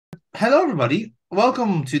Hello, everybody.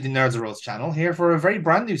 Welcome to the Nerds of Roast channel here for a very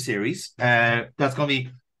brand new series. That's going to be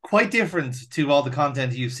quite different to all the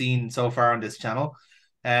content you've seen so far on this channel.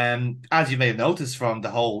 As you may have noticed from the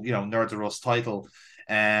whole, Nerds of Roast title,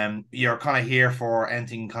 you're kind of here for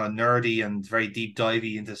anything kind of nerdy and very deep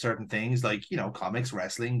divey into certain things like, comics,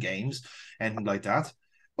 wrestling, games, anything like that.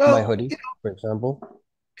 My Well, hoodie, for example.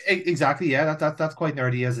 exactly. Yeah, that's quite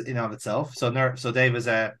nerdy as in of itself. So Dave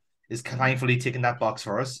is thankfully ticking that box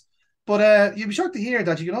for us. But you'll be shocked to hear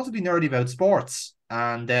that you can also be nerdy about sports.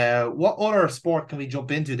 And what other sport can we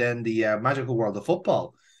jump into than the magical world of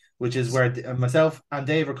football, which is where myself and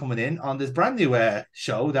Dave are coming in on this brand new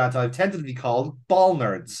show that I've tentatively called Ball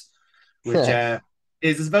Nerds, which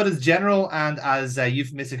is about as general and as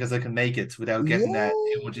euphemistic as I can make it without getting Yeah,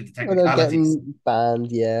 too much into without technicalities. getting banned,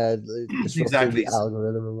 yeah, disrupting the Exactly.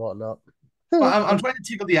 algorithm and whatnot. Well, I'm trying to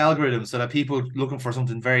tickle the algorithm so that people looking for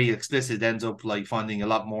something very explicit ends up like finding a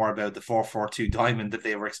lot more about the 442 diamond that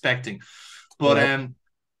they were expecting. But Yep. um,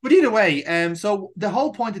 but either way, so the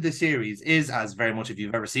whole point of this series is, as very much if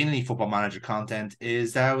you've ever seen any Football Manager content,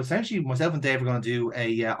 is that essentially myself and Dave are going to do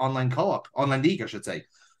a online co-op, online league, I should say.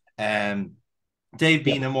 Um, Dave,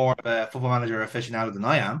 being Yep. a more of a Football Manager aficionado than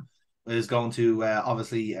I am, is going to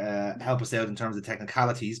obviously help us out in terms of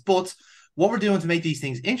technicalities. But what we're doing to make these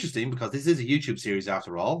things interesting, because this is a YouTube series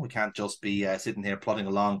after all, we can't just be sitting here plodding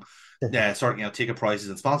along, sorting out ticket prices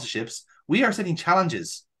and sponsorships. We are setting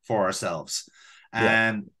challenges for ourselves. Yeah.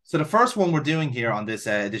 And so the first one we're doing here on this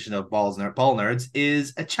edition of Ball Nerds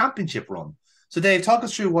is a championship run. So Dave, talk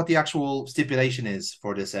us through what the actual stipulation is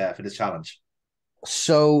for this challenge.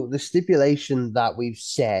 So the stipulation that we've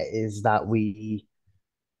set is that we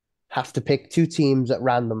have to pick two teams at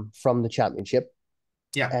random from the championship,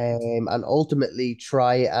 Yeah. and ultimately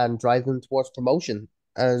try and drive them towards promotion.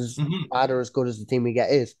 As Mm-hmm. bad or as good as the team we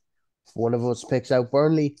get is, if one of us picks out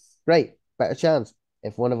Burnley, great, better chance.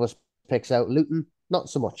 If one of us picks out Luton, not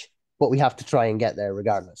so much. But we have to try and get there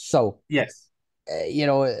regardless. So, Yes. uh, you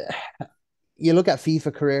know, you look at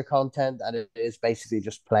FIFA career content, and it is basically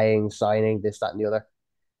just playing, signing, this, that, and the other.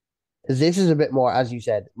 This is a bit more, as you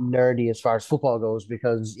said, nerdy as far as football goes,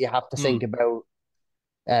 because you have to think Mm.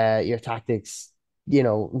 about your tactics,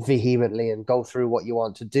 vehemently, and go through what you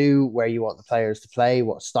want to do, where you want the players to play,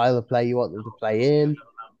 what style of play you want them to play in.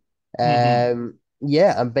 Mm-hmm.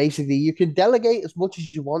 Yeah, and basically you can delegate as much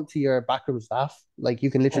as you want to your backroom staff. Like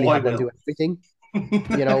you can Oh, literally I have them do will.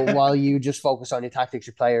 everything, while you just focus on your tactics,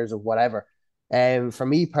 your players, or whatever. For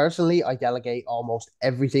me personally, I delegate almost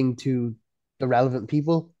everything to the relevant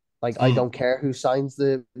people. Like I Mm. don't care who signs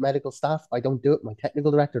the medical staff. I don't do it. My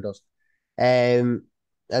technical director does. Um,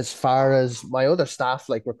 as far as my other staff,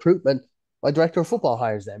 like recruitment, my director of football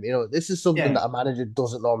hires them. This is something Yeah. that a manager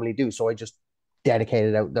doesn't normally do. So I just dedicate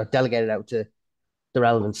it out, or delegate it out to the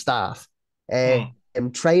relevant staff. Mm.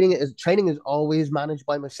 Training is always managed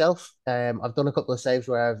by myself. I've done a couple of saves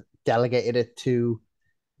where I've delegated it to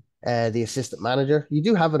the assistant manager. You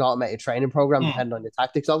do have an automated training program Mm. depending on your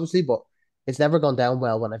tactics, obviously, but it's never gone down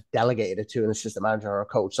well when I've delegated it to an assistant manager or a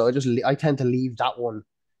coach. So I tend to leave that one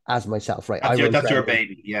as myself. Right, I run That's your training.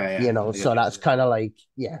 baby. Yeah, yeah. I So got you. that's kind of like,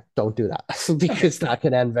 yeah, don't do that because that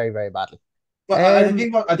can end very, very badly. Well, Um, I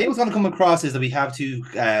think what's going to come across is that we have two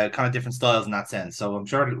kind of different styles in that sense. So I'm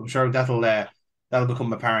sure that'll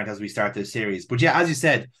become apparent as we start this series. But yeah, as you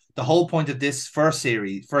said, the whole point of this first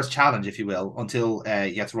challenge, if you will, until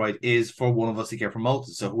it gets right, is for one of us to get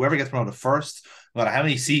promoted. So whoever gets promoted first, no matter how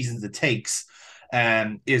many seasons it takes,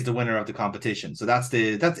 is the winner of the competition. So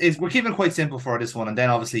we're keeping it quite simple for this one, and then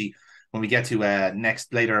obviously when we get to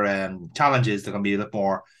next later challenges, they're going to be a little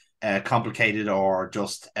more complicated or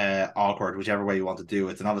just awkward, whichever way you want to do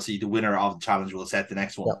it. And obviously, the winner of the challenge will set the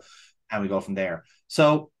next one, yeah. and we go from there.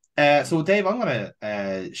 So Dave, I'm going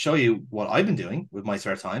to show you what I've been doing with my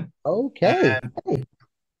spare time. Okay. Um,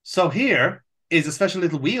 so here is a special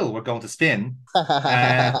little wheel we're going to spin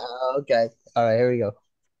uh, Okay. All right. Here we go.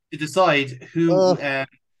 to decide Uh,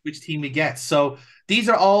 which team we get. So these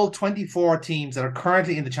are all 24 teams that are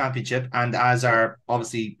currently in the championship, and as are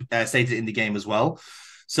obviously stated in the game as well.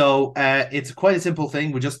 So it's quite a simple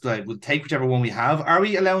thing. We'll take whichever one we have. Are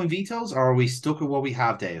we allowing vetoes, or are we stuck with what we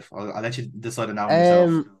have, Dave? I'll let you decide on that one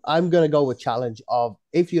yourself. I'm gonna go with challenge of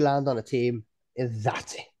if you land on a team,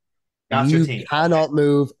 that's it. That's your You team. Okay. cannot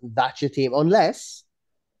move. That's your team, unless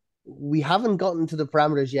we haven't gotten to the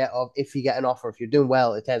parameters yet of if you get an offer. If you're doing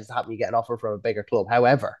well, it tends to happen. You get an offer from a bigger club.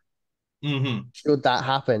 However, Mm-hmm. should that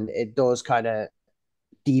happen, it does kind of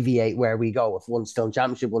deviate where we go. If one's still in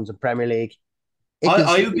Championship, one's in Premier League, it can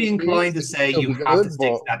I still would be be inclined to it can say still you be have to good,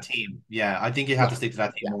 stick but to that team. Yeah, I think you have to yeah, stick to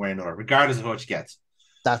that team yeah, one way or another, regardless of what you get.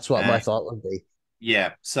 that's what Uh, my thought would be.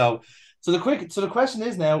 Yeah. So the question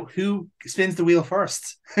is now, who spins the wheel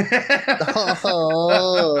first?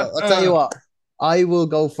 Oh, I'll tell you what. I will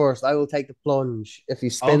go first. I will take the plunge if you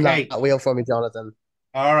spin that Okay. wheel for me, Jonathan.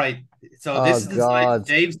 All right. So Oh this is the side God.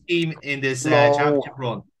 Dave's team in this No. championship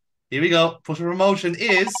run. Here we go. Push for promotion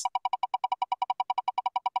is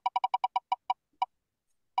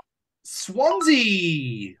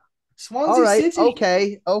Swansea. All Swansea right. City.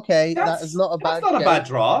 Okay. Okay. That is That's not a that's bad not a bad shout.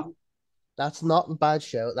 draw. That's not a bad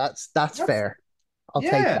shout. That's That's fair. I'll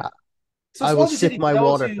take yeah. that. So I will Swansea sip City, my for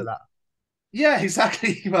those water who to yeah,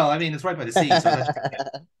 exactly. Well, I mean, it's right by the sea, so that should be. that.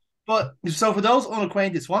 But so for those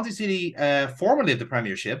unacquainted, Swansea City, formerly of the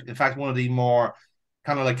Premiership, in fact, one of the more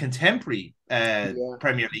kind of like contemporary Yeah.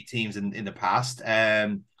 Premier League teams in the past.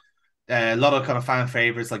 A lot of kind of fan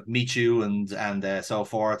favorites like Michu and so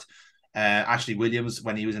forth. Ashley Williams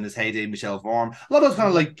when he was in his heyday, Michelle Vorm. A lot of those kind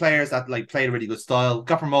of Yeah. like players that like played a really good style,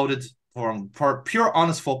 got promoted for pure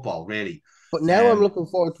honest football, really. But now I'm Um, looking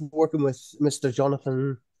forward to working with Mr.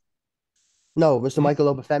 Jonathan. No, Mr.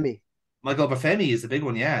 Michael Obafemi. Michael Bafemi is the big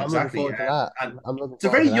one, yeah, I'm looking exactly. forward to that. And I'm looking it's a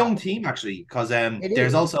forward very to that. young team actually, because It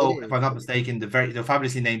there's is. It also, if I'm is. not mistaken, the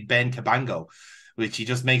fabulously named Ben Cabango, which he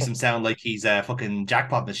just makes him sound like he's a fucking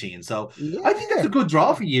jackpot machine. So I think that's a Yeah. good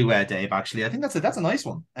draw for you, Dave. Actually, I think that's a nice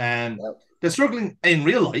one. Yep. They're struggling in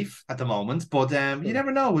real life at the moment, but you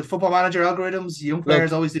never know with football manager algorithms. Young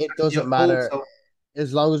players Look, always do it better than doesn't young goals. matter So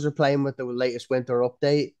as long as they're playing with the latest winter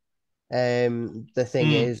update. The thing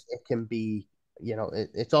mm, is, it can be,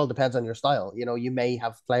 it all depends on your style. You may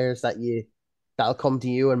have players that'll come to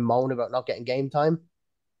you and moan about not getting game time.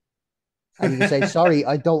 And you can say, sorry,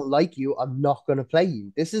 I don't like you. I'm not going to play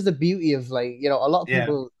you. This is the beauty of like, a lot of yeah,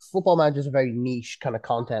 people, football managers are very niche kind of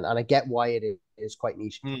content. And I get why it is quite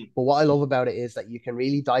niche. mm, But what I love about it is that you can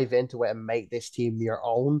really dive into it and make this team your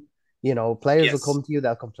own. Players will yes, come to you,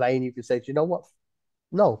 they'll complain. You can say, you know what?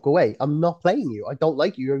 No, go away. I'm not playing you. I don't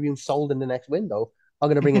like you. You're being sold in the next window. I'm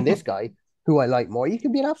going to bring in this guy who I like more. You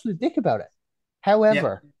can be an absolute dick about it. yeah,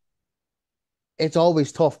 However, it's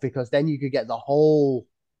always tough because then you could get the whole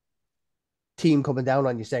team coming down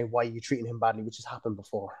on you saying, why are you treating him badly, which has happened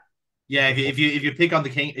before. yeah. If you pick on the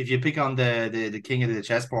king, if you pick on the king of the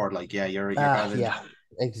chessboard, like yeah, you're kind Ah, of in yeah, trouble.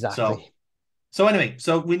 So exactly. So anyway,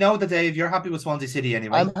 so we know that Dave, you're happy with Swansea City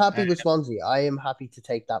I'm anyway. happy with Swansea. I am happy to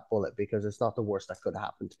take that bullet because it's not the worst that could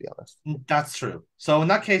happen, to be honest. That's true. So in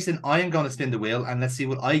that case, then I am going to spin the wheel and let's see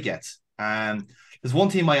what I get. There's one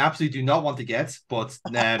team I absolutely do not want to get, but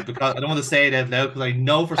because I don't want to say it out loud because I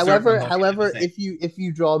know for certain I'm However, going to get however, the same. if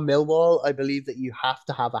you draw Millwall, I believe that you have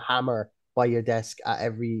to have a hammer by your desk at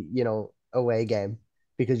every away game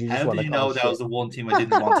because you just How want did to you cause know that shit. was the one team I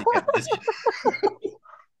didn't want to get this?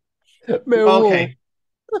 Millwall, Okay,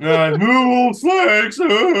 all right, move snakes.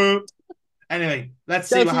 Anyway, let's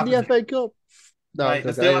see what Chelsea in the happens here. FA Cup. All No, I'm right,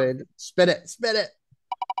 let's joking. do it. Anyway, spin it, spin it.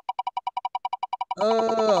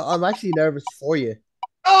 Oh, I'm actually nervous for you.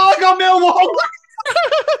 Oh, I got Millwall.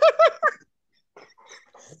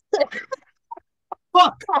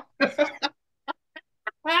 Fuck.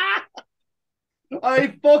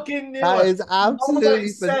 I fucking knew That it. is The moment I absolutely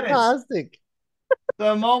said it, fantastic.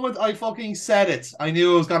 the moment I fucking said it, I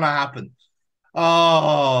knew it was gonna happen.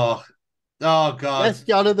 Oh, oh God. Yes,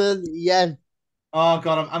 Jonathan. Yes, Oh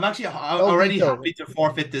God, I'm actually no already veto. happy to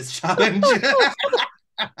forfeit this challenge.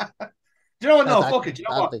 Do you know what? That's No, fuck actually it. Do you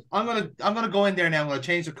know what? fantastic. I'm gonna go in there now. I'm gonna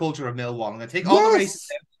change the culture of Millwall. I'm gonna take all the racists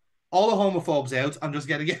Yes. out, all the homophobes out. I'm just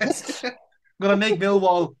gonna get. I'm gonna make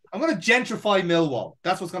Millwall. I'm gonna gentrify Millwall.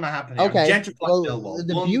 That's what's gonna happen here. I'm Okay. gentrifying Well, Millwall,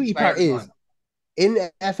 the one beauty player part at a is time. in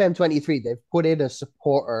FM23, they've put in a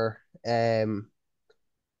supporter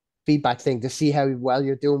feedback thing to see how well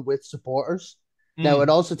you're doing with supporters. Now, it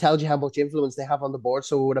Mm. also tells you how much influence they have on the board.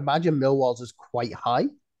 So I would imagine Millwall's is quite high.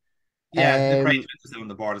 Yeah, the Um, Craven is on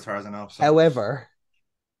the board as far as I know. So However,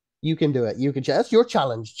 you can do it. You can. That's your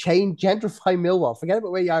challenge. Change, gentrify Millwall. Forget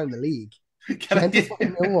about where you are in the league. can Gentrify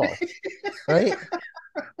Millwall, I? right?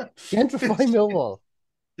 Gentrify Millwall.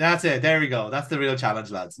 That's it. There we go. That's the real challenge,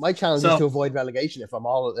 lads. My challenge is So, to avoid relegation. If I'm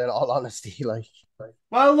all in all honesty, like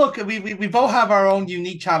well, look, we both have our own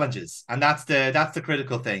unique challenges, and that's the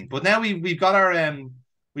critical thing. But now we've got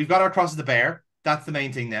our crosses to bear. That's the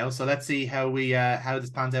main thing now. So let's see how this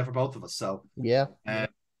pans out for both of us. So, yeah,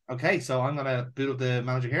 okay, so I'm gonna boot up the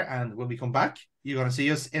manager here, and when we come back, you're gonna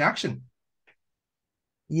see us in action.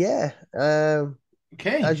 yeah.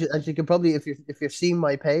 Okay. As you can probably if you've seen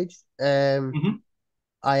my page, Mm-hmm.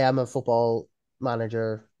 I am a football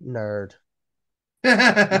manager nerd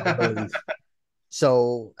beyond belief.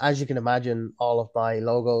 So as you can imagine, all of my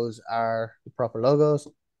logos are the proper logos.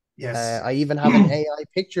 Yes. I even have an AI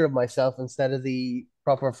picture of myself instead of the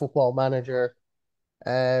proper football manager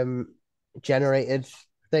um generated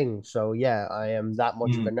thing. So yeah, I am that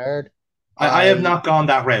much of a Mm. nerd. I have I not gone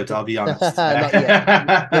that route, I'll be honest. not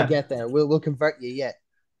yet. You'll get there. We'll convert you yet.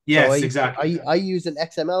 So Yes, exactly. I use an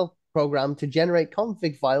XML program to generate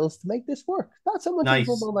config files to make this work. That's how much of a Nice.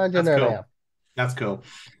 football manager That's nerd I cool. That's cool.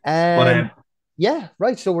 But am. Yeah,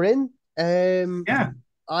 right. So we're in. yeah.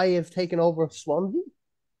 I have taken over Swansea.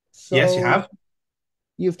 Yes, you So have.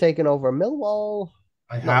 you've taken over Millwall.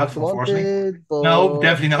 I Not what have, you unfortunately. wanted, No, but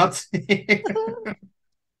definitely not.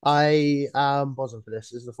 I am buzzing for this.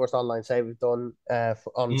 This is the first online save we've done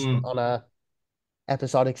Mm, on a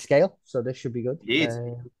episodic scale, so this should be good. indeed.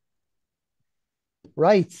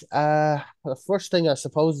 Right. The first thing I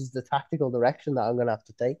suppose is the tactical direction that I'm going to have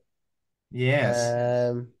to take. Yes.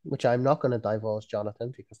 Which I'm not going to divulge,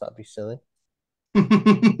 Jonathan, because that'd be silly.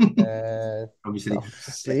 Obviously.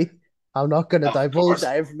 Obviously, I'm not going to Of divulge course.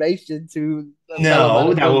 that information to a fellow No,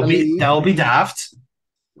 manager in the that league. will be daft.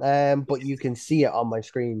 But you can see it on my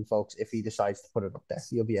screen, folks. If he decides to put it up there,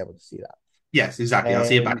 you'll be able to see that. Yes, exactly. I'll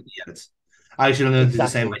see it back in the edits. I should have do the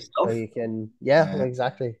same Exactly. So myself. you can, yeah, Uh,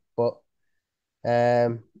 exactly. But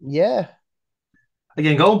yeah,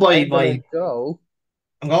 again, going by I'm gonna my go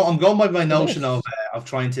I'm going by my for notion this. of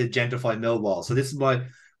trying to gentrify Millwall. So this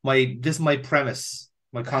is my premise,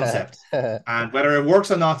 my concept, and whether it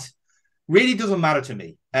works or not really doesn't matter to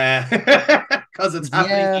me, because it's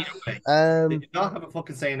happening Yeah. either way. They Um, do not have a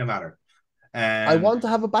fucking say in the matter. I Um, want to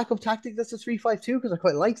have a backup tactic that's a 3-5-2 because I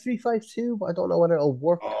quite like 3-5-2, but I don't know whether it'll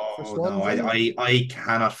work for oh no, Swansea. I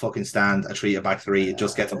cannot fucking stand a three a back three. It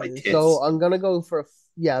just gets on my So tits. I'm gonna go for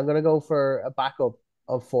I'm gonna go for a backup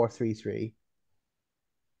of 4-3-3,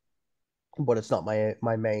 but it's not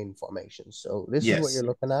my main formation. So this is what you're Yes.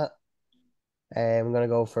 looking at. I'm gonna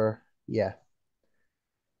go for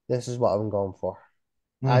this is what I'm going for.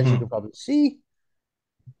 As you can Hmm. probably see,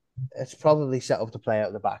 it's probably set up to play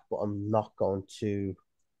out the back, but I'm not going to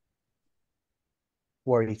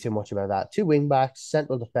worry too much about that. Two wing backs,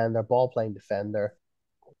 central defender, ball playing defender.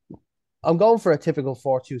 I'm going for a typical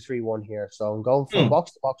 4-2-3-1 here. So I'm going for a Hmm.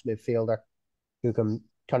 box to box midfielder who can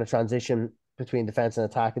kind of transition between defense and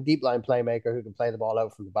attack, a deep line playmaker who can play the ball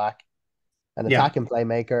out from the back, an Yeah. attacking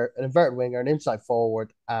playmaker, an inverted winger, an inside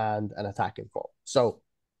forward, and an attacking forward. So,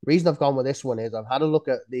 the reason I've gone with this one is I've had a look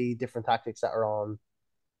at the different tactics that are on.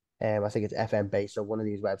 I think it's FM based or one of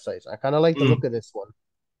these websites. I kind of like the look Hmm. of this one.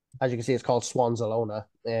 As you can see, it's called Swanzalona,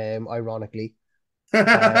 ironically.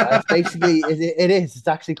 It's basically it is. It's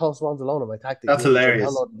actually called Swanzalona, my tactic, That's which I hilarious.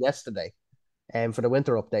 downloaded yesterday, for the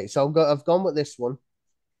winter update. So I've gone with this one,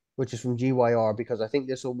 which is from GYR, because I think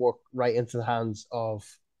this will work right into the hands of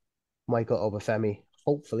Michael Obafemi.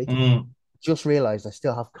 Hopefully, Hmm. just realized I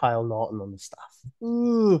still have Kyle Norton on the staff.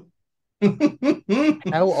 Ooh,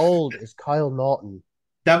 how old is Kyle Norton?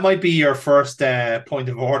 That might be your first point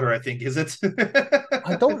of order, I think, is it?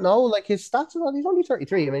 I don't know. Like his stats are on. He's only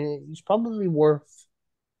 33. I mean, he's probably worth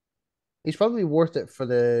it for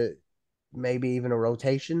the maybe even a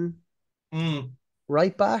rotation Mm,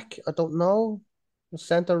 right back. I don't know.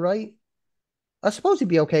 Center right. I suppose he'd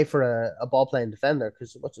be okay for a ball playing defender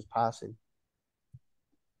because what's his passing?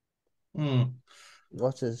 mm.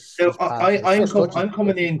 What's So his passing? His first touch is I'm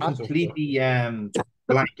coming in passing. completely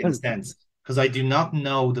blank in a sense because I do not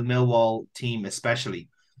know the Millwall team especially.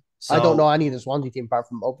 I don't know So any of the Swansea team apart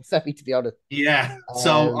from Obafemi, to be honest. yeah,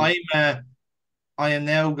 so Um, I am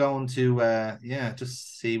now going to yeah,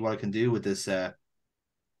 just see what I can do with this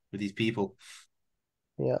with these people.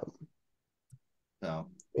 yeah, So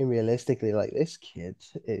I mean, realistically, like this kid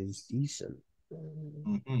is decent.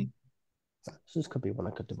 mhm. This could be one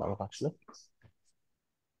I could develop actually.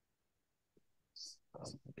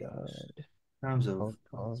 Oh my god. In terms of Hold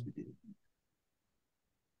on.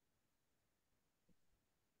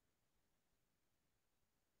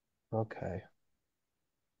 Okay.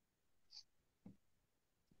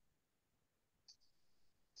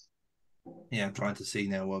 yeah, I'm trying to see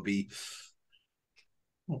now what will be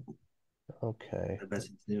Okay. the best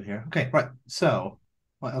thing to do here. Okay, right. So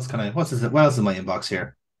what else can I what else is in my inbox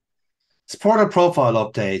here? Supporter profile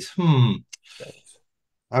update.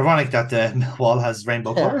 Ironic that the Millwall has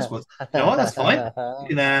rainbow colors, but you know what? That's fine.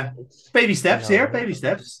 You can baby steps here, No. baby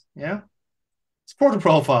steps. Yeah. Supporter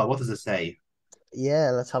profile. What does it say?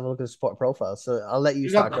 Yeah, let's have a look at the sport profile. So I'll let you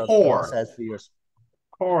You got start, John. Tell what it core. says for yours.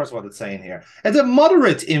 Core is what it's saying here. It's a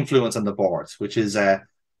moderate influence on the board, which is a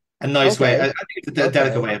nice way. I Okay. think it's a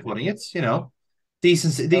delicate Okay. way of putting it. You know,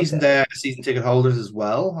 decent Okay. season ticket holders as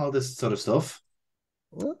well. All this sort of stuff.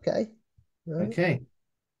 Okay. Right. Okay.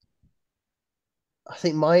 I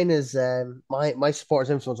think mine is my supporters'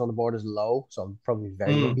 influence on the board is low, so I'm probably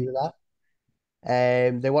very Mm, lucky with that.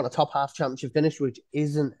 They want a top half championship finish, which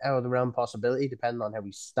isn't out of the realm possibility, depending on how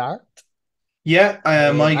we start. Yeah,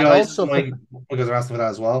 And also for my guys are asking for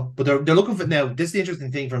that as well. But they're looking for now. This is the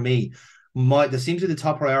interesting thing for me. There seems to be the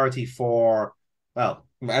top priority for well,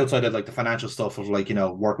 outside of like the financial stuff of like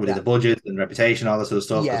working within yeah, the budget and reputation, all that sort of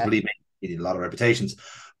stuff. Because yeah. believe me, you need a lot of reputations.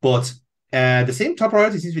 But the same top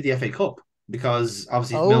priority seems to be the FA Cup because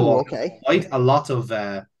obviously Oh, Millwall have okay. quite a lot of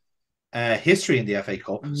history in the FA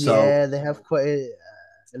Cup. So Yeah, they have quite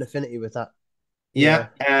an affinity with that. yeah,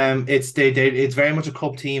 Yeah, it's very much a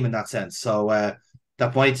cup team in that sense. So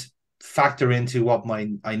that might factor into what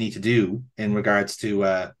I need to do in regards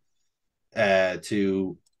to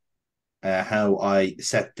how I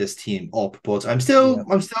set this team up. But yeah.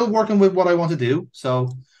 I'm still working with what I want to do. So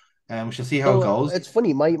we shall see how it So goes. it's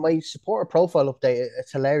funny. My supporter profile update.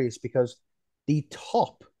 It's hilarious because the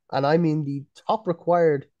top, and I mean the top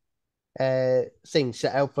required thing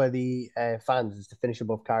set out by the fans is to finish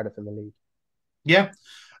above Cardiff in the league, Yeah.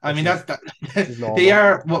 I which mean is that which is they normal.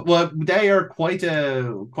 are they are quite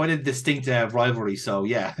a distinct rivalry. So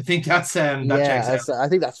yeah, I think that checks Yeah, out. I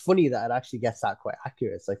think that's funny that it actually gets that quite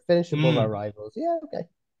accurate. It's like finish above our Mm, rivals. Yeah, okay.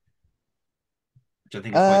 which I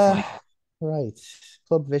think is quite Uh, funny. right.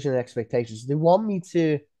 Club vision and expectations. They want me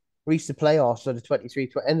to reach the playoffs for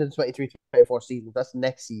the end of the 23-24 season. That's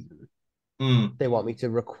next season. Mm, They want me to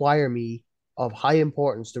require me of high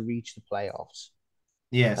importance to reach the playoffs.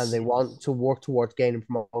 And yes. they want to work towards gaining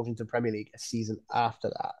promotion to Premier League a season after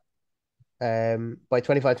that. By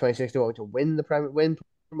 25-26, they want me to win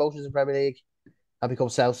promotions in Premier League and become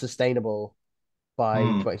self-sustainable by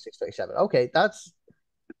Mm, 26-27. Okay, that's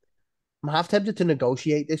I'm half tempted to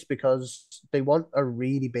negotiate this because they want a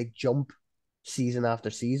really big jump season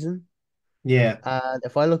after season. yeah. And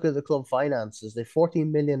if I look at the club finances, they've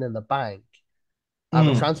 14 million in the bank. I have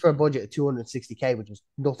a Mm. transfer budget of 260k, which is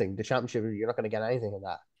nothing. The championship, you're not going to get anything in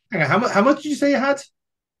that. Hang on, how much did you say you had?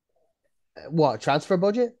 What transfer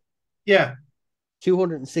budget? Yeah.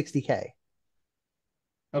 260k.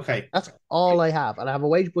 Okay. That's all I have, and I have a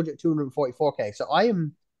wage budget of 244k. So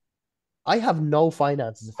I have no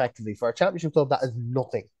finances effectively for a championship club. That is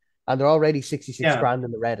nothing, and they're already 66 Yeah. grand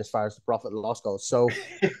in the red as far as the profit and loss goes. So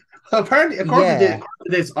Apparently, yeah, according to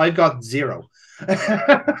this, I've got zero.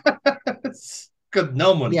 Got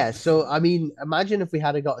no money. yeah. So I mean, imagine if we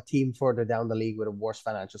had got a team further down the league with a worse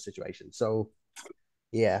financial situation. So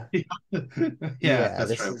yeah, Yeah, yeah. that's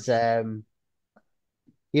This true. is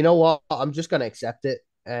you know what? I'm just gonna accept it.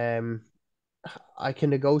 I can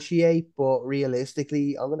negotiate, but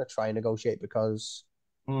realistically, I'm gonna try and negotiate because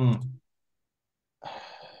Mm.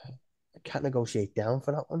 I can't negotiate down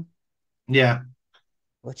for that one, Yeah.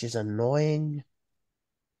 which is annoying.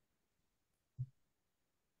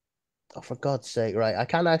 Oh, for God's sake, right? I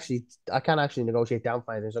can't actually negotiate down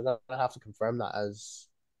finance. I'm gonna have to confirm that as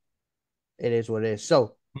it is what it is.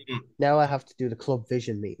 So Mm. now I have to do the club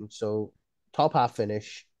vision meeting. So top half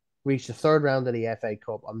finish, reach the third round of the FA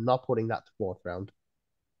Cup. I'm not putting that to fourth round.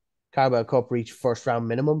 Carabao Cup reach first round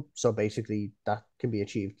minimum. So basically that can be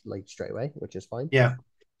achieved like straight away, which is fine. Yeah.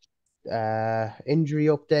 Injury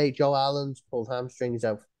update: Joe Allen's pulled hamstring. He's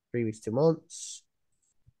out for 3 weeks, 2 months.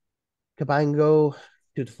 Cabango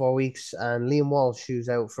 2 to 4 weeks, and Liam Walsh who's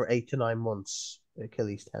out for 8 to 9 months.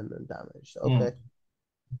 Achilles tendon damage. Okay, Mm.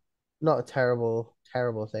 not a terrible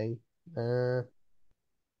thing. I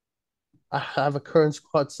have a current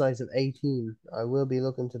squad size of 18. I will be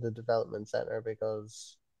looking to the development center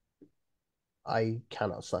because I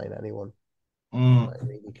cannot sign anyone. I Mm.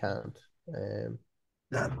 really can't. Um,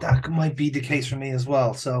 That might be the case for me as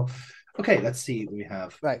well. So, okay, let's see what we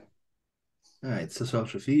have. right. All right, so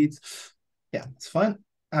social feeds. Yeah, it's fine.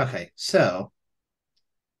 Okay, so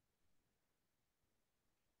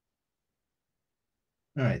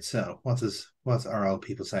all right, so what's are all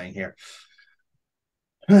people saying here?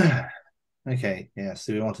 Okay, yeah,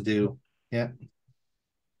 so we want to do yeah,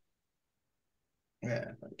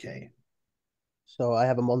 yeah, okay. So I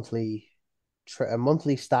have a monthly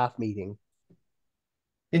staff meeting,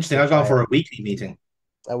 Interesting. I've which gone I for a weekly meeting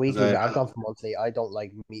a because weekly. I've gone for monthly. I don't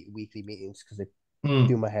like weekly meetings because they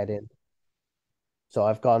do hmm, my head in. So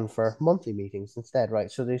I've gone for monthly meetings instead, right?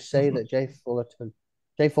 So they say that Jay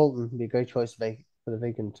Fulton would be a great choice for the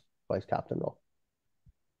vacant vice captain role.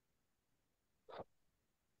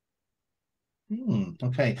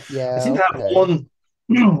 okay. I Yeah, seem to have okay. one.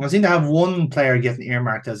 I seem to have one player getting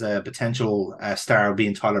earmarked as a potential star,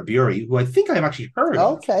 being Tyler Bury, who I think I've actually heard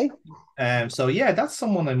of. Okay. So yeah, that's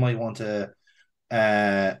someone I might want to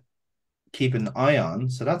uh keep an eye on.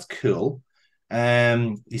 So that's cool.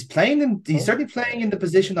 He's certainly playing in Okay. the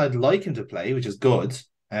position I'd like him to play, which is good.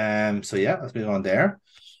 So yeah, let's move on there.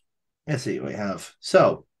 Let's see what we have.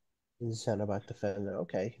 So, He's a centre back defender.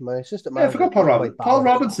 Okay, my assistant yeah, I manager forgot is Paul not quite Robinson. Paul balanced.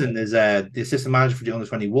 Robinson is the assistant manager for the under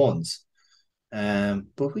 21s.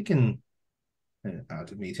 But we can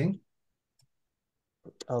add a meeting.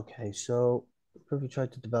 Okay, so Privy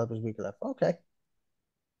tried to develop his weaker left. Okay,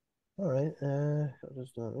 all right. I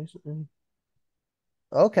just done it recently.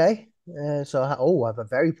 Okay, I have a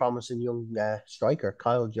very promising young striker,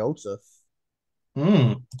 Kyle Joseph.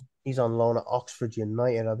 Hmm. He's on loan at Oxford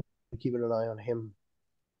United. I'll be keeping an eye on him.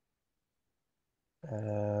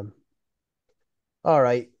 Um, all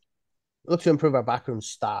right. Look to improve our backroom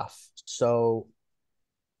staff. So,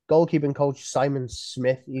 goalkeeping coach Simon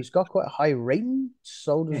Smith, he's got quite a high rating.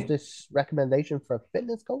 So does Okay. this recommendation for a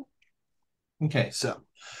fitness coach. Okay. So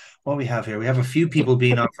what we have here, we have a few people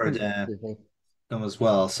being offered Excuse me. them as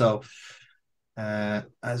well. So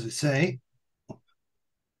as we say,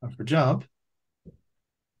 offer job.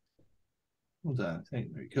 Hold on.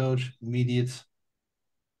 Secondary coach, immediate.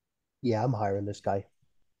 Yeah, I'm hiring this guy.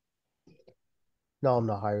 No, I'm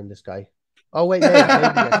not hiring this guy. Oh wait, maybe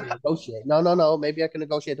I can negotiate. No. Maybe I can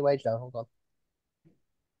negotiate the wage down. Hold on.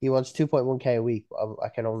 He wants 2.1k a week. I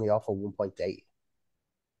can only offer 1.8.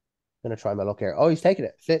 Gonna try my luck here. Oh, he's taking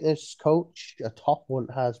it. Fitness coach, a top one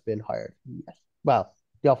has been hired. Yes. Well,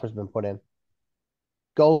 the offer's been put in.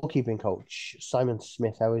 Goalkeeping coach, Simon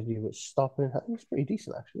Smith. How is he with stopping? He's pretty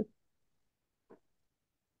decent, actually.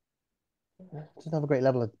 Doesn't have a great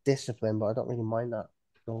level of discipline, but I don't really mind that.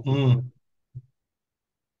 Goalkeeping. Mm.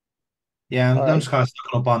 Yeah, All I'm right. just kind of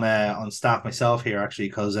stuck up on staff myself here actually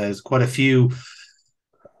because there's quite a few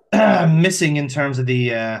missing in terms of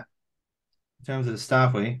the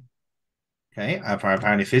staff way. Okay,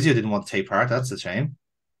 apparently physio didn't want to take part. That's a shame.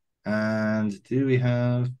 And do we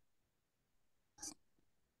have?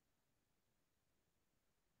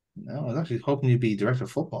 No, I was actually hoping you'd be director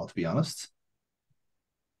of football. To be honest,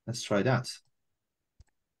 let's try that.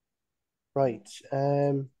 Right.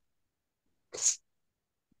 A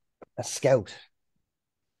scout.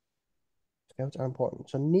 Scouts are important.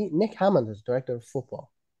 So Nick Hammond is director of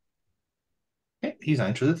football. Okay, he's not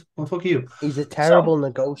interested. Well, fuck you. He's a So, terrible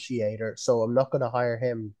negotiator, so I'm not going to hire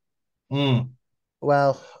him. mm,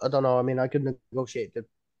 Well, I don't know. I mean, I could negotiate the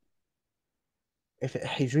if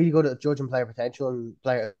he's really good at judging player potential and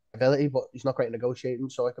player ability, but he's not great at negotiating.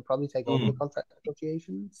 So I could probably take over the mm, contract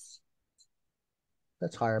negotiations.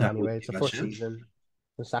 Let's hire him that would anyway. be It's the a bad first shout. season.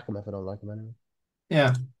 I'll sack him if I don't like him anyway.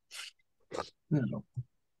 Yeah. No.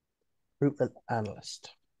 Recruitment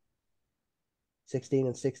analyst. 16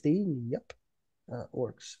 and 16. Yep. That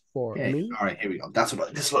works for Okay. me. All right. Here we go. This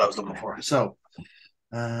is what I was looking for. So,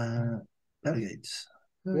 uh, delegates,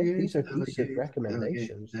 Yeah, these delegate, are decent delegate, delegate,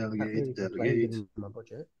 recommendations. Can't delegate, really complain delegate. given my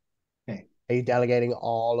budget. Okay. Are you delegating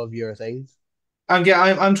all of your things?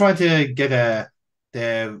 I'm trying to get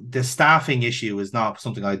the staffing issue is not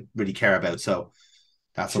something I really care about. So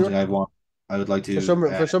that's something Sure. I want. I would like to.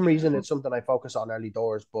 For some reason, it's something I focus on early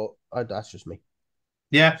doors, but that's just me.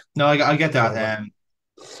 Yeah. No, I get Take that. over.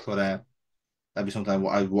 But that'd be something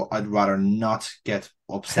I'd rather not get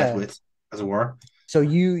upset with, as it were. So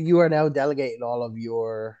you are now delegating all of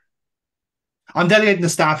your. I'm delegating the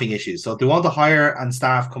staffing issues. So if they want to hire and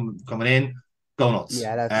staff coming in, go nuts.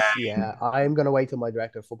 Yeah. I'm gonna wait till my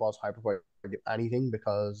director of football's high before I do anything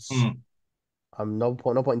because Mm, I'm no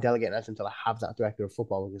point in delegating that until I have that director of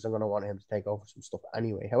football because I'm gonna want him to take over some stuff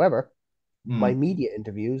anyway. However, my mm. media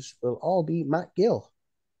interviews will all be Matt Gill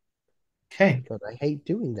Okay, because I hate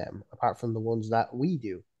doing them apart from the ones that we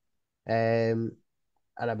do. Um,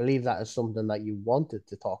 and I believe that is something that you wanted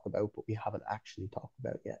to talk about, but we haven't actually talked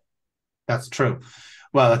about yet. that's true.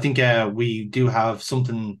 Well, I think we do have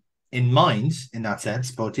something in mind in that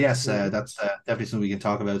sense. But yes, Mm-hmm. that's definitely something we can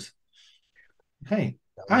talk about. Okay,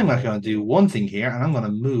 I'm actually So, going to do one thing here, and I'm going to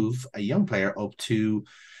move a young player up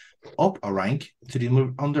a rank to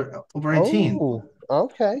the under over 18.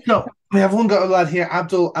 okay, So we have one guy lad here,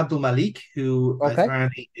 Abdul Malik, who okay,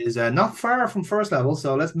 apparently is not far from first level.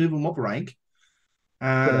 So let's move him up a rank. good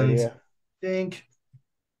And idea. I think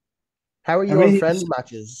How are I you on really friendly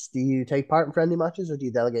matches? Do you take part in friendly matches or do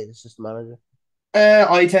you delegate the system manager?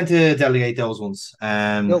 I tend to delegate those ones.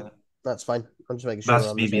 Nope, that's fine. I'm just making sure That's we're just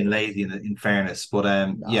on the me being same page. lazy in fairness. But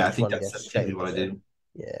No, I yeah, I just think want to that's get straight typically what I into it. do.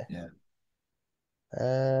 Yeah. Yeah.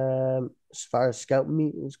 As far as scout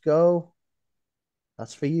meetings go,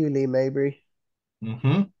 that's for you, Lee Mabry.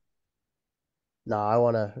 Mm-hmm. No, I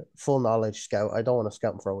want a full knowledge scout. I don't want to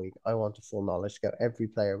scout them for a week. I want a full knowledge scout. Every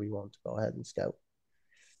player we want to go ahead and scout.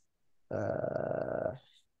 Uh,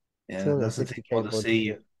 Yeah, that's the thing. I 260k want to see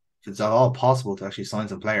budget. if it's at all possible to actually sign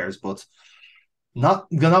some players, but not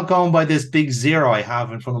going by this big zero I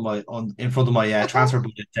have in front of my transfer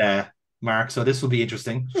budget. mark, so this will be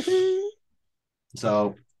interesting.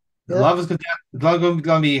 So a Yeah, lot of us going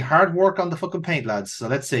to be hard work on the fucking paint, lads. So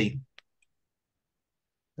let's see.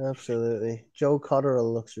 absolutely. Joe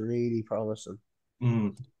Cotterill looks really promising.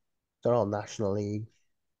 Mm. They're all National League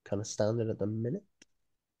kind of standard at the minute.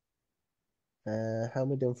 How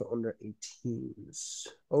am I doing for under 18s?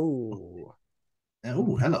 Oh,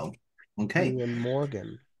 Oh, hello. Okay. Ian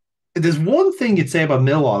Morgan. There's one thing you'd say about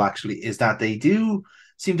Millwall actually is that they do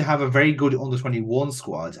seem to have a very good under 21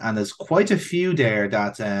 squad, and there's quite a few there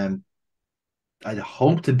that I'd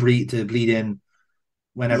hope to bleed in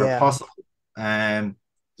whenever Yeah, possible.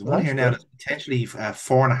 There's well, one that's here now good. that's potentially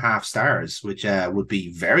 4.5 stars, which would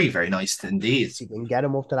be very, very nice indeed. If you can get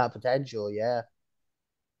him up to that potential, yeah,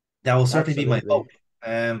 That will certainly be my absolutely. hope.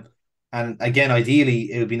 Um, and again,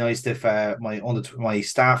 ideally, it would be nice if my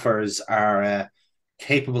staffers are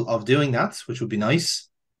capable of doing that, which would be nice.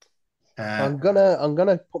 Uh, I'm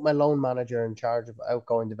gonna put my loan manager in charge of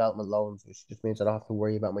outgoing development loans, which just means I don't have to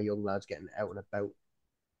worry about my young lads getting out and about.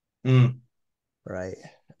 mm, Right.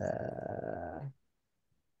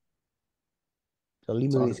 So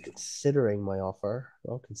Limu so is considering my offer.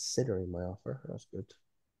 Well, considering my offer. That's good.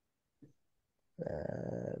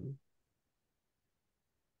 Um,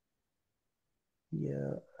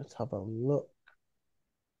 yeah, let's have a look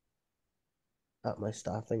at my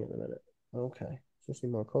staffing in a minute. Okay. Just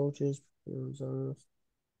need more coaches.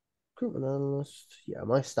 Recruitment analyst. Yeah,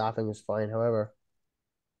 my staffing is fine. However,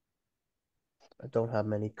 I don't have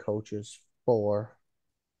many coaches for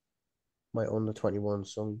my under 21.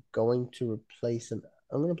 So I'm going to place an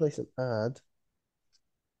ad.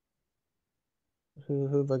 Who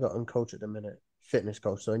have I got on coach at the minute? Fitness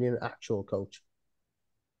coach. So I need an actual coach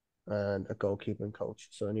and a goalkeeping coach.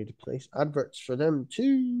 So I need to place adverts for them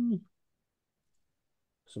too.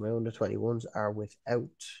 So my under 21s are without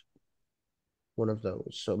one of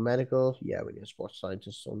those. So medical, yeah, we need a sports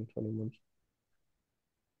scientist, under 21s.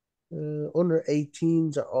 Under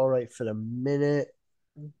 18s are all right for the minute.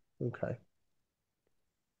 Okay.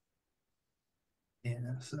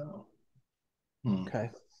 yeah, so hmm.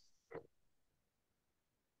 Okay.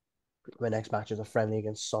 My next match is a friendly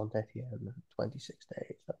against Saint Etienne in 26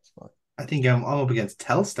 days. That's fine. I think I'm up against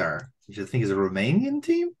Telstar, which I think is a Romanian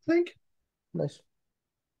team. I think. Nice.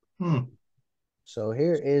 Hmm. So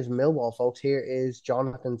here is Millwall, folks. Here is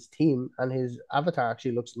Jonathan's team, and his avatar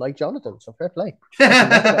actually looks like Jonathan. So fair play. I can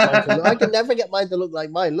never get mine to look. I can never get mine to look like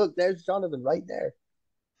mine. Look, there's Jonathan right there.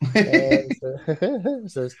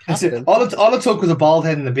 So his captain. All it took was a bald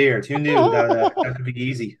head and a beard. Who knew that that could be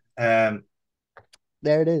easy?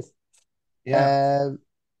 There it is. Yeah. Um,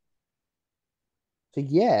 so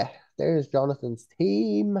yeah, there's Jonathan's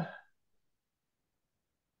team.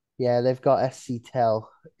 Yeah, they've got SC Tel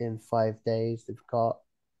in 5 days. They've got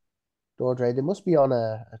Dordre. They must be on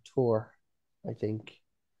a tour, I think.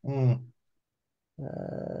 Mm.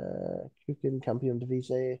 Kuken Campion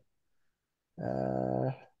Divise.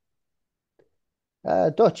 Uh,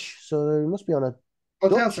 Dutch. So they must be on a Oh,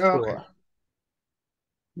 Dutch Telstar. Okay. tour.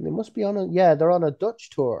 They must be on a yeah, they're on a Dutch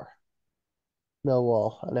tour.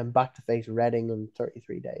 Millwall, and then back to face Reading in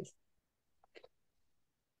 33 days.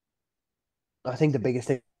 I think the biggest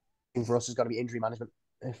thing for us has got to be injury management,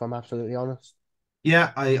 if I'm absolutely honest.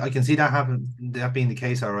 Yeah, I can see that happen. That being the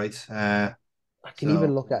case, all right. I can So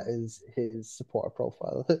even look at his supporter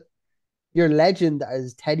profile. Your legends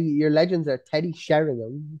are Teddy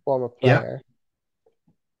Sheringham, former yeah. player,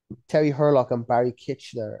 Terry Hurlock and Barry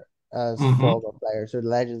Kitchener as Mm-hmm. former players. So the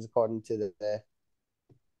legends according to the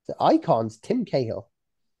icons, Tim Cahill.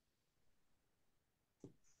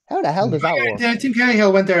 How the hell does that work? Yeah, Tim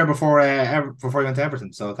Cahill went there before he went to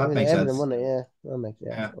Everton, so I that mean, makes Everton sense. won it, yeah. That makes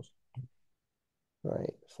yeah, I Yeah. suppose.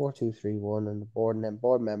 Right, 4-2-3-1, and the board and then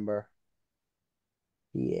board member.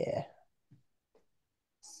 Yeah,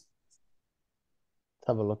 let's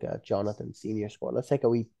have a look at Jonathan's senior squad. Let's take a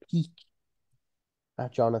wee peek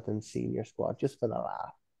at Jonathan's senior squad just for the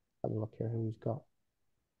laugh. Have a look here who he's got.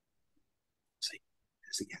 See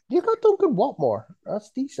this again. You got Duncan Watmore.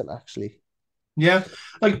 That's decent, actually. Yeah,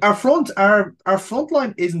 like our front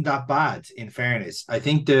line isn't that bad. In fairness, I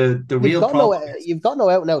think the real problem is You've got no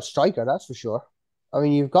out and out striker. That's for sure. I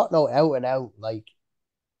mean, you've got no out and out like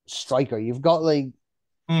striker. You've got like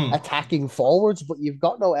hmm, attacking forwards, but you've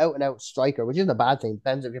got no out and out striker, which isn't a bad thing.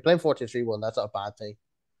 Depends if you're playing 4-2-3-1. That's not a bad thing.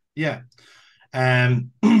 yeah.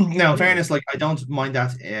 Now in Ooh. fairness, like I don't mind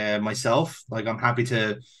that myself. Like I'm happy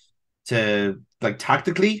to like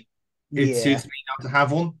tactically, it Yeah, suits me not to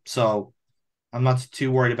have one. So I'm not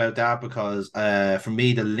too worried about that because for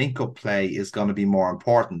me the link up play is going to be more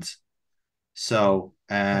important. So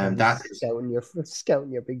and then that just is scouting your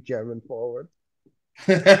scouting your big German forward.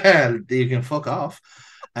 You can fuck off,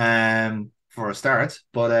 for a start.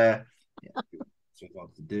 But yeah, that's what I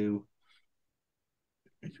want to do.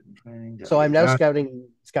 Training, So I'm delete now that.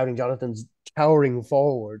 scouting Jonathan's towering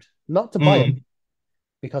forward, not to buy him Mm.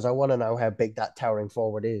 because I want to know how big that towering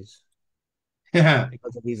forward is. Yeah,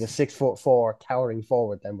 Because if he's a 6'4" towering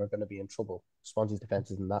forward, then we're going to be in trouble. Swansea's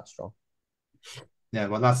defense isn't that strong. yeah.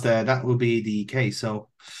 Well, that will be the case. So,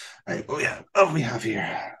 oh yeah, what we have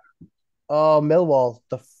here. Oh, Millwall.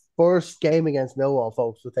 The first game against Millwall,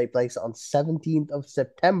 folks, will take place on 17th of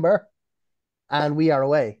September, and we are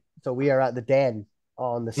away. So we are at the Den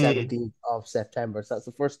on the Mm. 17th of September. So that's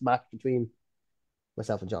the first match between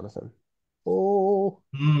myself and Jonathan. Oh,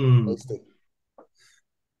 Mm. tasty.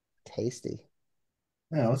 Tasty.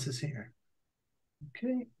 Yeah, what's this here?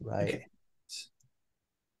 Okay, Right. okay.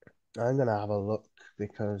 I'm going to have a look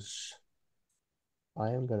because I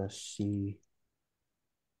am going to see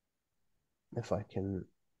if I can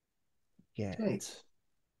Okay, get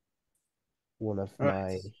one of all right.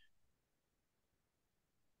 my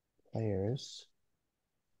players.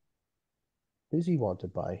 Who's he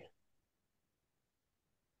wanted by?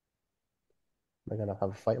 Am I going to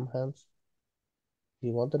have a fight in my hands?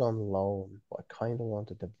 He wanted on loan, but I kind of want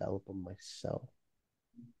to develop him myself.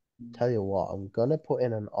 Tell you what, I'm gonna put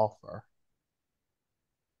in an offer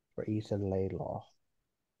for Ethan Laidlaw.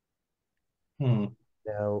 Hmm.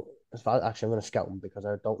 Now, actually, I'm gonna scout him because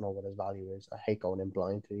I don't know what his value is. I hate going in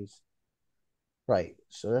blind to these. Right,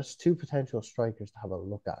 so there's two potential strikers to have a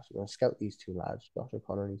look at. So I'm gonna scout these two lads, Josh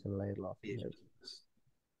O'Connor and Ethan Laidlaw.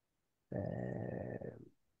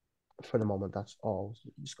 For the moment, that's all.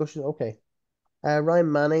 Discussion, okay.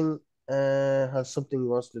 Ryan Manning has something he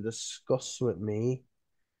wants to discuss with me.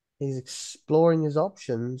 He's exploring his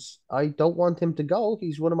options. I don't want him to go.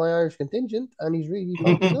 He's one of my Irish contingent, and he's really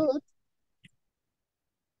fucking good.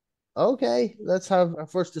 Okay, let's have our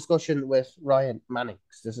first discussion with Ryan Manning.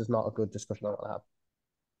 This is not a good discussion I want to have.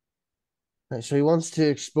 Right, so he wants to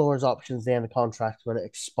explore his options at the end of the contract when it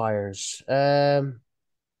expires.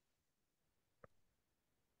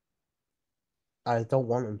 I don't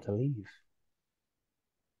want him to leave.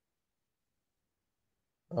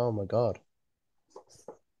 Oh my god.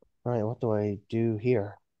 Right, what do I do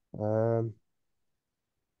here? Um,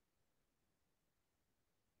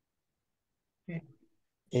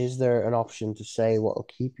 is there an option to say what will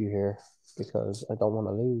keep you here? Because I don't want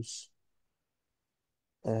to lose.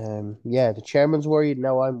 Yeah, the chairman's worried.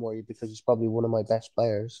 Now I'm worried because he's probably one of my best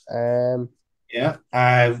players. Yeah,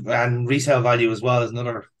 and resale value as well is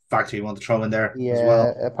another factor you want to throw in there as Yeah,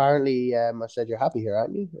 well. apparently, I said you're happy here,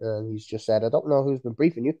 aren't you? And he's just said, I don't know who's been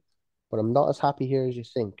briefing you, but I'm not as happy here as you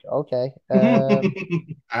think. Okay.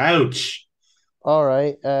 Ouch. All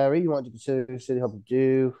right. Really want to consider City Hub to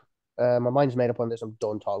do. My mind's made up on this. I'm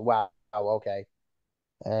done talking. Wow. Okay.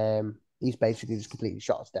 He's basically just completely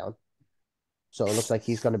shot us down. So it looks like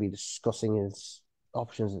he's going to be discussing his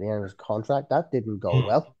options at the end of his contract. That didn't go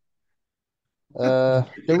well.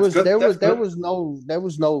 There That's was good. there That's was there good.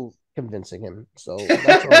 was no convincing him. So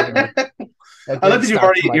that's already a I like great that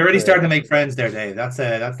start to my you're already career. starting to make friends there, Dave. That's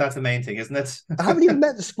the main thing, isn't it? I haven't even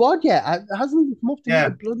met the squad yet. It hasn't even come up to meet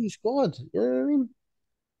the Yeah. bloody squad. You know what I mean?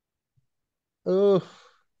 Oh,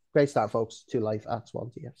 great start, folks, to life at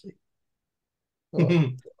Swansea FC. Oh,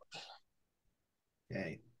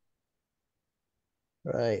 Okay.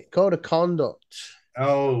 right. Code of conduct.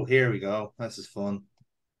 Oh, here we go. This is fun.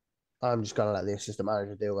 I'm just gonna let the assistant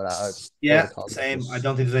manager deal with that. Code Yeah, of conduct same. I is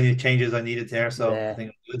don't think there's any changes I needed there, so I there,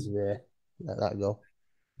 think I'm good. there. Let that go.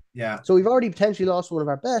 Yeah. So we've already potentially lost one of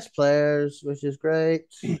our best players, which is great.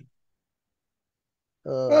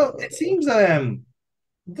 Well, it Uh, seems it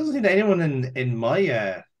doesn't seem that anyone in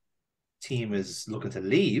my team is looking to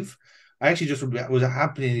leave. I actually just was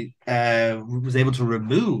happy was able to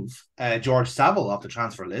remove George Saville off the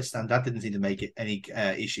transfer list, and that didn't seem to make it any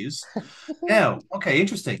issues. Now, okay,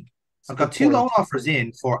 interesting. it's a I've got good two loan point. offers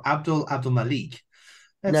in for Abdul Malik.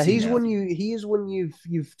 Let's Now see now. he is one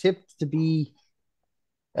you've tipped to be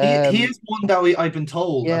He um is one that I've been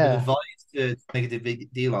yeah. advised to make a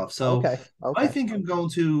big deal of. So Okay. I Okay. think I'm going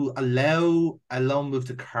to allow a loan move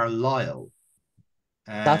to Carlisle.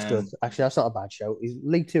 That's good. Um, Actually, that's not a bad show. He's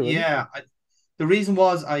League Two, isn't yeah, the reason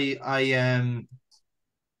was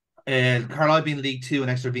Carlisle being League Two and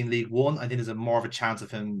Exeter being League One. I think there's a more of a chance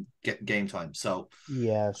of him getting game time. So he?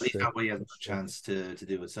 Yeah, at that's least true. that way he has a That's true. chance to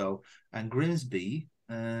do it. So and Grimsby,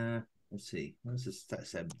 let's see, what's this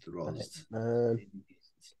seventh Right. Rose?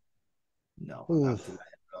 No, I'll have to Oof. let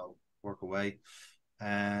it go. Work away.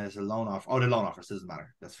 There's a loan offer. Oh, the loan offers doesn't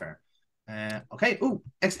matter. That's fair. Okay. Oh,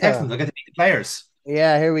 excellent. Huh. I get to meet the players.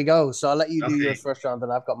 Yeah, here we go. So I'll let you do yours Okay. first round,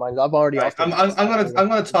 and I've got mine. I'm already Right. off to a bad start. I'm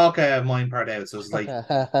gonna talk mine part out. So it's like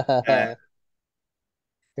uh,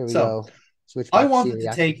 Here we so go. Switch I back to see wanted to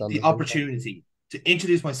reactions take on the the thing. opportunity to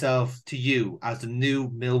introduce myself to you as the new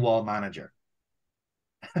Millwall manager.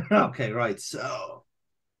 Okay, right. So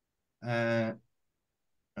all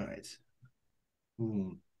right. Hmm.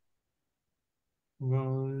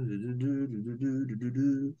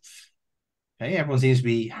 Okay, everyone seems to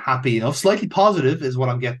be happy enough. Slightly positive is what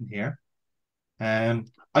I'm getting here. Um,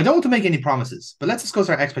 I don't want to make any promises, but let's discuss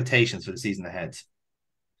our expectations for the season ahead.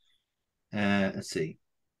 Let's see.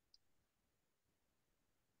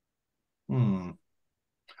 Hmm.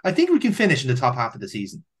 I think we can finish in the top half of the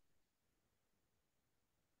season.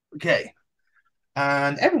 Okay.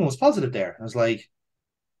 And everyone was positive there. I was like,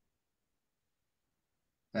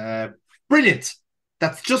 uh, brilliant.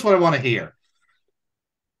 That's just what I want to hear.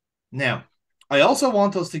 Now, I also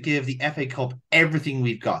want us to give the FA Cup everything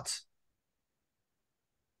we've got.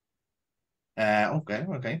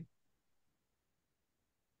 Okay.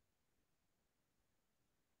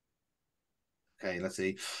 Okay, let's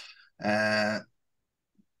see. Uh,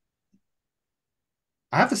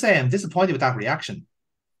 I have to say, I'm disappointed with that reaction.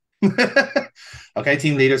 Okay,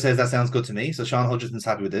 team leader says that sounds good to me. So Sean Hutchinson's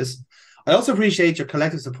happy with this. I also appreciate your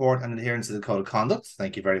collective support and adherence to the code of conduct.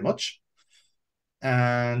 Thank you very much.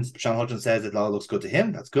 And Sean Hutchinson says it all looks good to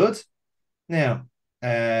him. That's good. Now,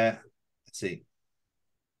 let's see.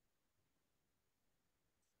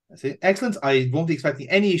 Let's see. Excellent. I won't be expecting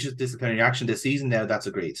any issues with disciplinary action this season. Now, that's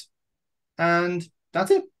agreed. And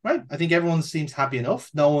that's it, right? I think everyone seems happy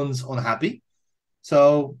enough. No one's unhappy.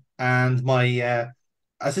 So, and my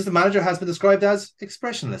assistant manager has been described as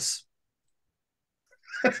expressionless.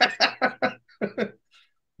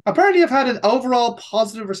 Apparently, I've had an overall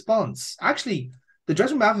positive response. Actually, the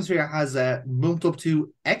dressing room atmosphere has moved up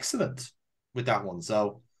to excellent with that one.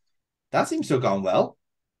 So that seems to have gone well.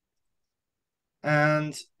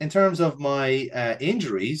 And in terms of my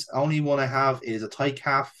injuries, only one I have is a tight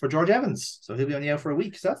calf for George Evans. So he'll be only out for a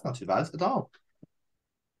week. So that's not too bad at all.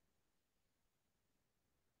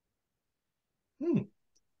 Hmm.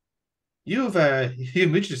 You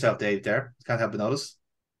muted yourself, Dave, there. Can't help but notice.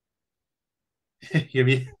 you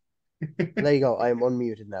mean There you go. I am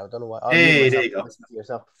unmuted now. Don't know why. I'll mute Hey, there myself. you go. Listen to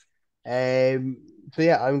yourself. Um, so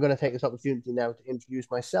yeah, I'm going to take this opportunity now to introduce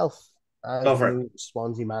myself as Go the for it. new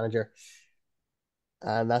Swansea manager,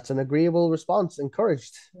 and that's an agreeable response.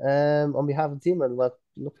 Encouraged. On behalf of the team, and look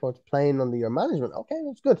forward to playing under your management. Okay,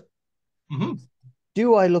 that's good. Mm-hmm.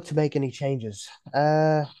 Do I look to make any changes?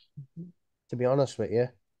 To be honest with you,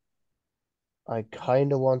 I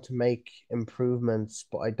kind of want to make improvements,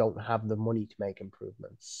 but I don't have the money to make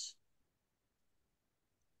improvements.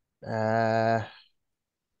 Uh,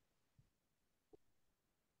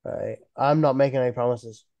 right. I'm not making any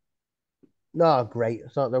promises. No, great. I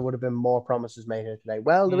thought there would have been more promises made here today.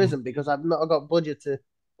 Well, there Mm. isn't because I've not got budget to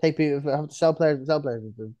take people. If I have to sell players, sell players.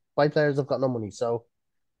 Buy players, I've got no money. So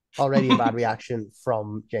already a bad reaction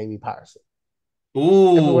from Jamie Patterson.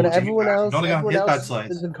 Ooh, Jimmy Patterson. Only on Everyone his bad else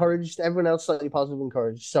side. is encouraged. Everyone else slightly positive,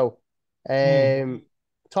 encouraged. So, Mm.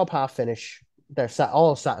 top half finish. They're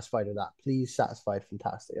all satisfied with that. Please, satisfied,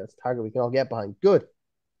 fantastic. That's a target we can all get behind. Good.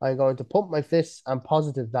 I'm going to pump my fists and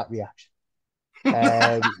positive that reaction.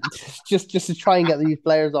 Just to try and get these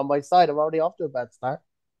players on my side. I'm already off to a bad start.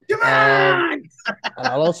 Come Um, on! and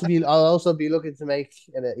I'll also be looking to make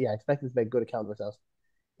expecting to make good account of ourselves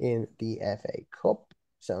in the FA Cup.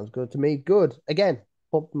 Sounds good to me. Good. Again,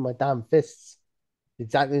 pumping my damn fists.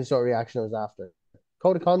 Exactly the sort of reaction I was after.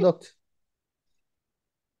 Code of conduct.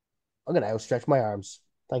 I'm gonna outstretch my arms.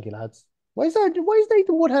 Thank you, lads. Why is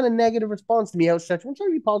Nathan Wood had a negative response to me outstretching? I'm trying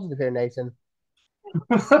to be positive here, Nathan.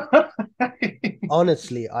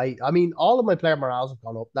 Honestly, I mean all of my player morales have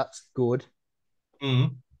gone up. That's good.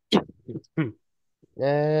 Mm.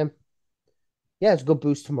 Um yeah, it's a good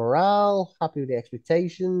boost to morale. Happy with the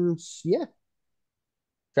expectations. Yeah.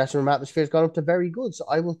 Dressing room atmosphere's gone up to very good, so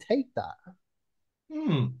I will take that.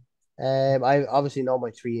 Mm. I obviously know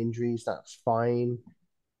my three injuries. That's fine.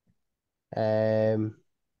 Um,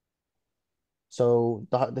 so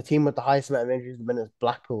the team with the highest amount of injuries at the minute is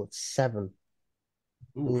Blackpool at 7.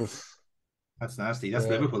 Oof, Oof. that's nasty. That's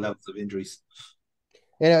Yeah. Liverpool levels of injuries.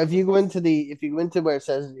 If you go into where it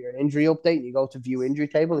says your injury update and you go to view injury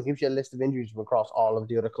table, it gives you a list of injuries from across all of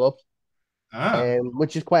the other clubs. Ah,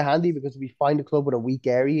 Which is quite handy because if you find a club with a weak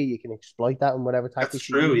area, you can exploit that in whatever that's tactics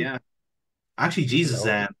you true. use. Yeah. Actually, You Jesus,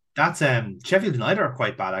 know. that's Sheffield United are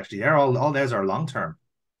quite bad. Actually, they're all theirs are long term.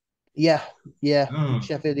 Yeah, yeah. Mm.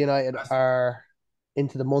 Sheffield United That's are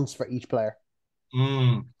into the months for each player.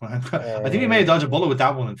 I think we may have dodged a bullet with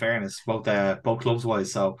that one. In fairness, both clubs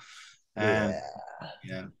wise. So, um, Yeah,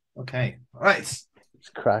 yeah. Okay. All right. let's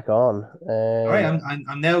crack on. All right.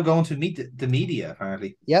 I'm now going to meet the media.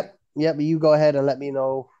 Apparently. Yep, yep. You go ahead and let me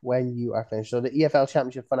know when you are finished. So the EFL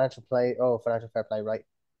Championship financial fair play, right?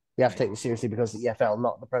 We have to Okay. take this seriously because the EFL,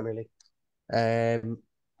 not the Premier League. Um,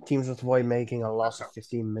 Teams must avoid making a loss of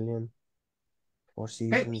 15 million for Okay,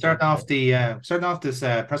 seasons. starting off this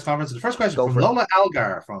press conference. The first question Go from for it. Lola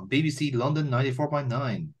Algar from BBC London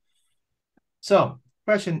 94.9. So,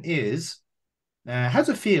 question is, how does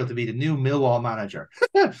it feel to be the new Millwall manager?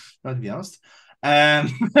 Not to be honest. Um,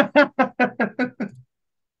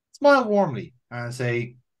 smile warmly and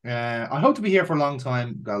say, I hope to be here for a long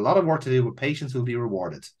time. Got a lot of work to do, but patience will be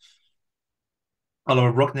rewarded.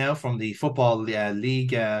 Oliver Brooknell from the Football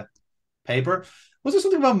League paper. Was there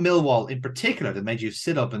something about Millwall in particular that made you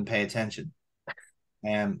sit up and pay attention?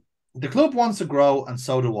 Um, the club wants to grow, and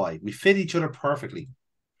so do I. We fit each other perfectly.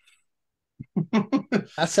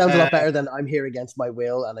 That sounds a uh, lot better than I'm here against my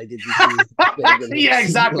will, and I did these shoes big and yeah, it's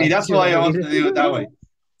exactly. like, That's do you know why what I I wanted to do it that way. mean?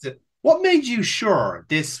 So, what made you sure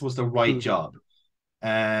this was the right job?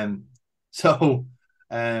 Um, so,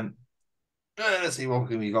 um, let's see what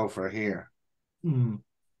can we go for here. Hmm.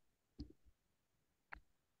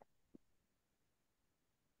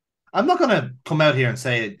 I'm not going to come out here and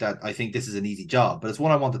say that I think this is an easy job, but it's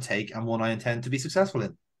one I want to take and one I intend to be successful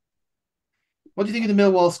in. What do you think of the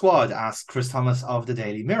Millwall squad? Asked Chris Thomas of the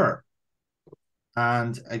Daily Mirror.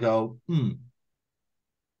 And I go,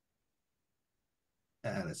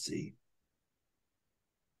 let's see.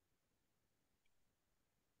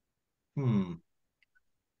 Hmm.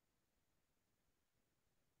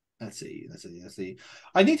 Let's see.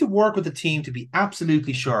 I need to work with the team to be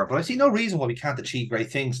absolutely sure, but I see no reason why we can't achieve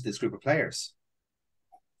great things with this group of players.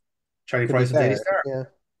 Charlie To be Price and Daily fair, Star. yeah,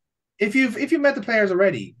 If you've met the players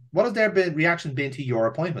already, what has their reaction been to your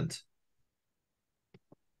appointment?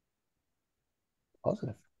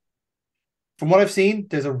 positive. From what I've seen,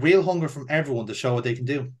 there's a real hunger from everyone to show what they can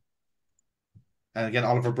do. And again,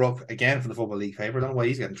 Oliver Brook, again from the Football League paper. I don't know why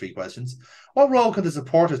he's getting three questions. What role can the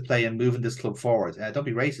supporters play in moving this club forward? Don't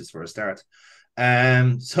be racist for a start.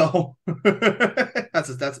 So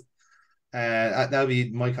that'll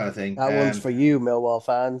be my kind of thing. That one's for you, Millwall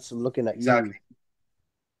fans. I'm looking at you. Exactly.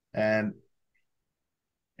 Um,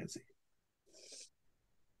 let's see.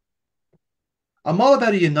 I'm all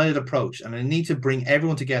about a united approach, and I need to bring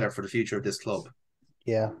everyone together for the future of this club.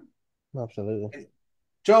 Yeah, absolutely.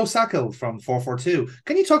 Joe Sackle from 442.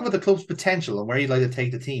 Can you talk about the club's potential and where you'd like to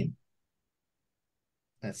take the team?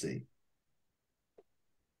 Let's see.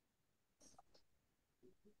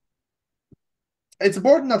 It's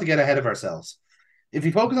important not to get ahead of ourselves. If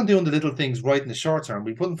we focus on doing the little things right in the short term,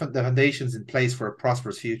 we put the foundations in place for a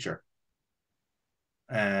prosperous future.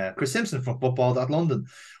 Chris Simpson from Football.London.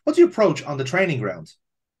 What's your approach on the training ground?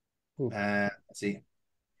 Let's see.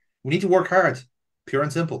 We need to work hard, pure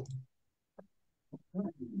and simple.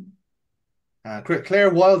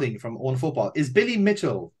 Claire Wilding from Own Football. Is Billy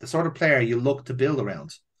Mitchell the sort of player you look to build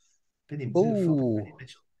around? Billy Mitchell.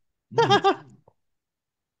 Mm.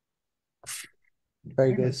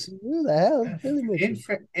 Very good. Fairness, Who the hell is Billy in,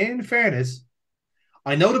 Mitchell? in fairness,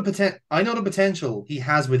 I know the potential he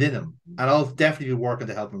has within him, and I'll definitely be working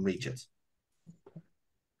to help him reach it.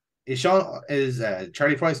 Is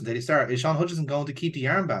Charlie Price and Daily Star? Is Sean Hutchinson going to keep the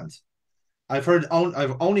armband? I've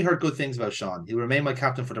only heard good things about Sean. He'll remain my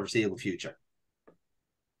captain for the foreseeable future.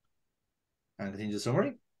 And continue the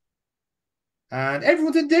summary. And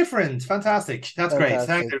everyone's indifferent. Fantastic. That's great. Thanks,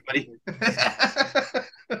 Fantastic. everybody.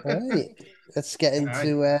 All right. All right. Let's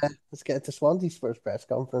get into Swansea's first press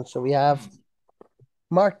conference. So we have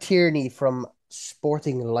Mark Tierney from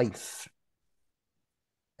Sporting Life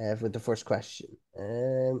with the first question.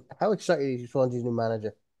 How excited is Swansea's new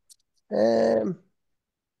manager? I'll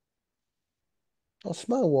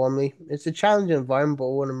smile warmly. It's a challenging environment, but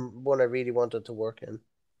one I really wanted to work in.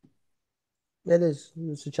 It is.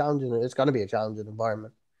 It's a challenging. It's going to be a challenging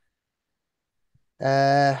environment.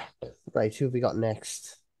 Uh, right. Who have we got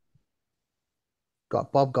next?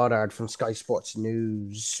 Got Bob Goddard from Sky Sports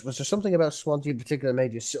News. Was there something about Swansea in particular that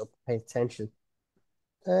made you sit up and pay attention?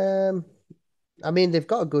 Um, I mean, they've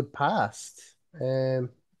got a good past. I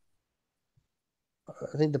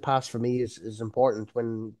think the past for me is important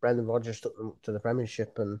when Brendan Rodgers took them to the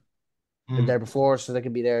Premiership and been there before, so they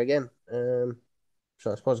could be there again.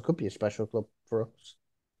 So I suppose it could be a special club for us.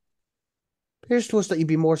 Appears to us that you'd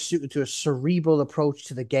be more suited to a cerebral approach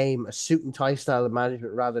to the game, a suit and tie style of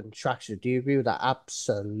management rather than tracksuit. Do you agree with that?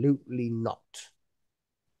 Absolutely not.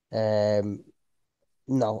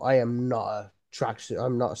 No, I am not tracksuit.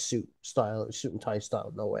 I'm not a suit and tie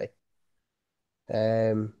style. No way.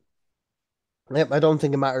 Um, yep, I don't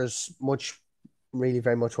think it matters much, really,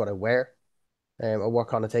 very much what I wear, or what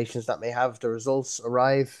connotations that may have. If the results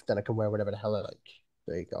arrive, then I can wear whatever the hell I like.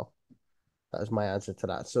 There you go. That is my answer to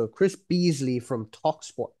that. So Chris Beasley from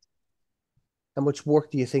Talksport. How much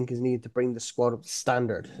work do you think is needed to bring the squad up to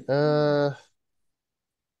standard? Mm,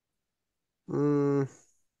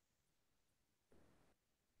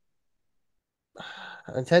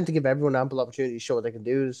 I intend to give everyone ample opportunity to show what they can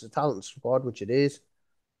do. It's a talented squad, which it is.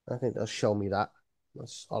 I think they'll show me that.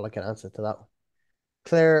 That's all I can answer to that.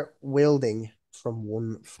 Claire Wilding from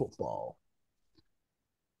One Football.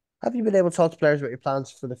 Have you been able to talk to players about your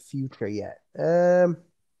plans for the future yet?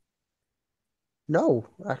 No,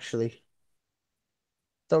 actually.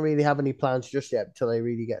 Don't really have any plans just yet until I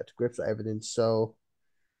really get to grips with everything. So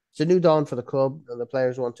it's a new dawn for the club, and the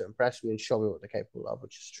players want to impress me and show me what they're capable of,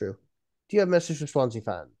 which is true. Do you have a message for Swansea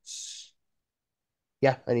fans?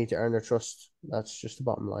 Yeah, I need to earn their trust. That's just the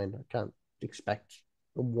bottom line. I can't expect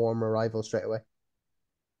a warm arrival straight away.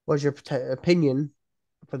 What's your opinion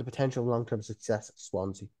for the potential long term success at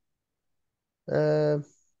Swansea? Uh,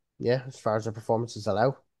 yeah, as far as the performances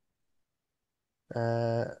allow.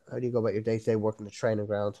 How do you go about your day to day work in the training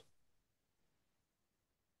ground?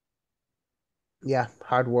 Yeah,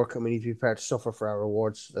 hard work, and we need to be prepared to suffer for our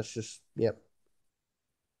rewards. That's just, yep.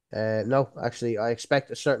 No, actually, I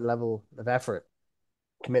expect a certain level of effort,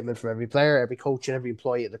 commitment from every player, every coach, and every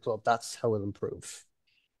employee at the club. That's how we'll improve.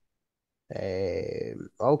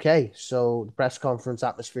 Okay, so the press conference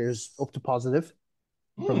atmosphere is up to positive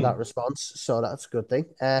from that Hmm. response, so that's a good thing.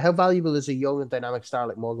 How valuable is a young and dynamic star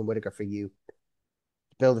like Morgan Whitaker for you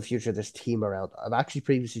to build the future of this team around? I've actually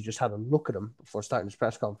previously just had a look at him before starting this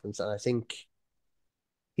press conference, and I think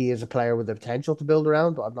he is a player with the potential to build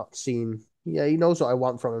around, but I've not seen. Yeah, he knows what I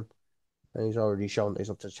want from him, and he's already shown that he's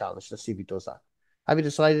up to the challenge. Let's see if he does that. Have you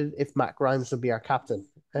decided if Matt Grimes will be our captain?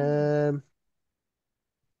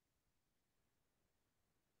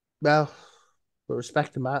 Well, with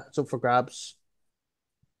respect to Matt, it's up for grabs.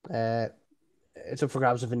 Uh, it's up for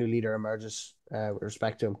grabs if a new leader emerges. With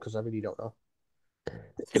respect to him, because I really don't know.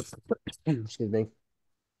 Excuse me.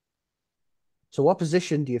 So, what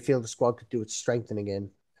position do you feel the squad could do its strengthening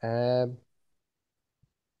in? Um,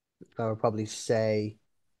 I would probably say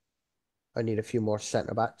I need a few more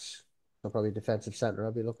centre backs. So probably defensive centre.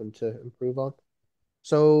 I'll be looking to improve on.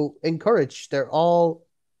 So, encourage. They're all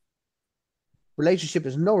relationship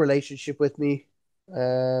is no relationship with me.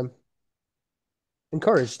 Um,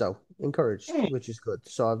 encouraged though, encouraged, Hmm. which is good.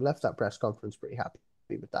 So I've left that press conference pretty happy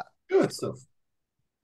with that. Good stuff.